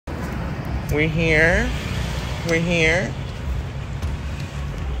We're here. We're here.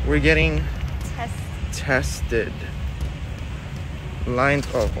 We're getting tested. Lines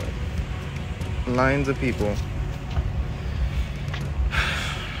of people.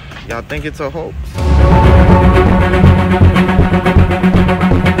 Y'all think it's a hoax?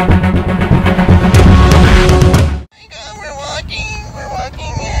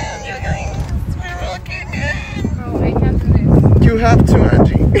 You have to,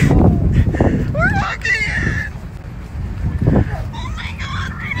 Angie. We're walking in. Oh my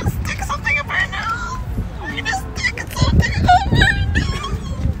god, we're gonna stick something up our nose. We're gonna stick something up our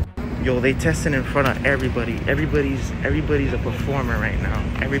nose. Yo, they testing in front of everybody. Everybody's a performer right now.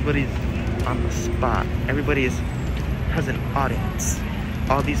 Everybody's on the spot. Everybody has an audience.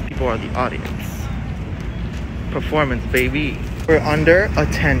 All these people are the audience. Performance, baby. We're under a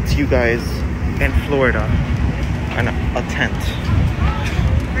tent, you guys, in Florida. And a tent.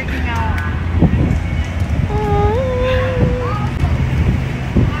 Freaking out.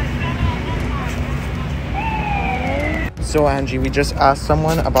 So Angie, we just asked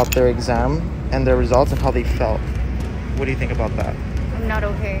someone about their exam and their results and how they felt. What do you think about that? I'm not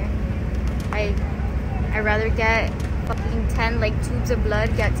okay. I'd rather get fucking 10 like tubes of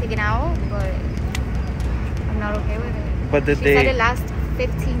blood get taken out, but I'm not okay with it. But She said it lasts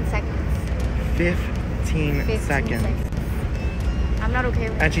 15 seconds. 15 seconds. I'm not okay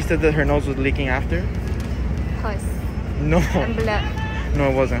with it. And she said that her nose was leaking after? Pus. No. And blood. No,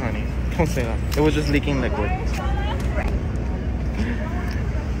 it wasn't, honey. Don't say that. It was just leaking liquid. Right.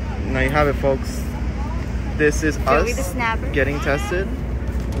 Now you have it, folks. This is Joey the us snapper. getting tested.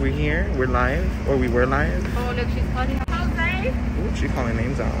 We're here. We're live. Or we were live. Oh, look, she's calling out. Ooh, she's calling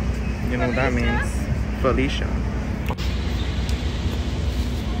names out. You know what that means. Felicia.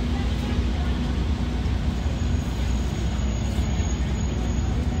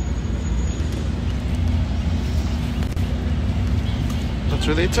 That's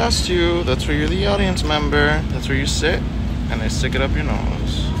where they test you. That's where you're the audience member. That's where you sit and they stick it up your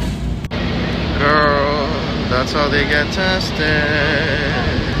nose. Girl, that's how they get tested.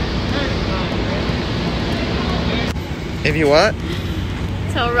 If you what?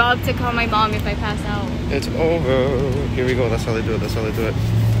 Tell Rob to call my mom if I pass out. It's over. Here we go. That's how they do it. That's how they do it.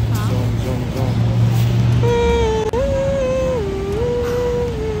 Zoom, zoom, zoom.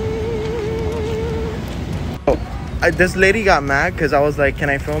 This lady got mad because I was like, can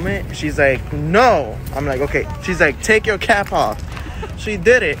I film it? She's like, no. I'm like, okay. She's like, take your cap off. She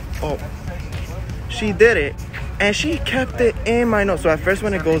did it. Oh, she did it. And she kept it in my nose. So at first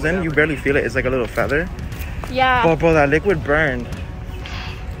when it goes in, you barely feel it. It's like a little feather. Yeah. But bro, that liquid burned.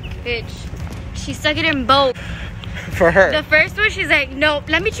 Bitch. She stuck it in both. For her. The first one, she's like, no,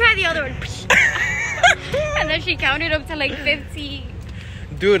 let me try the other one. And then she counted up to like 50.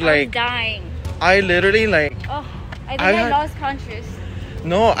 Dude, like, I was dying. I literally like... Oh, I think I lost conscious.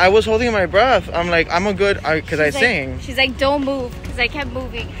 No, I was holding my breath. I'm like, I'm a good... Because I sing. She's like, don't move. Because I kept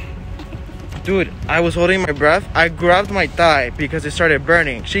moving. Dude, I was holding my breath. I grabbed my thigh because it started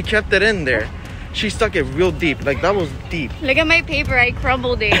burning. She kept it in there. She stuck it real deep. Like, that was deep. Look at my paper. I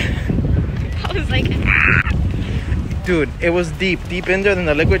crumbled it. I was like... Ah. Dude, it was deep in there. Then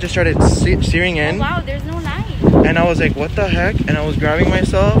the liquid just started searing in. Oh, wow, there's no light. And I was like, what the heck? And I was grabbing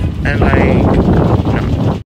myself. And like...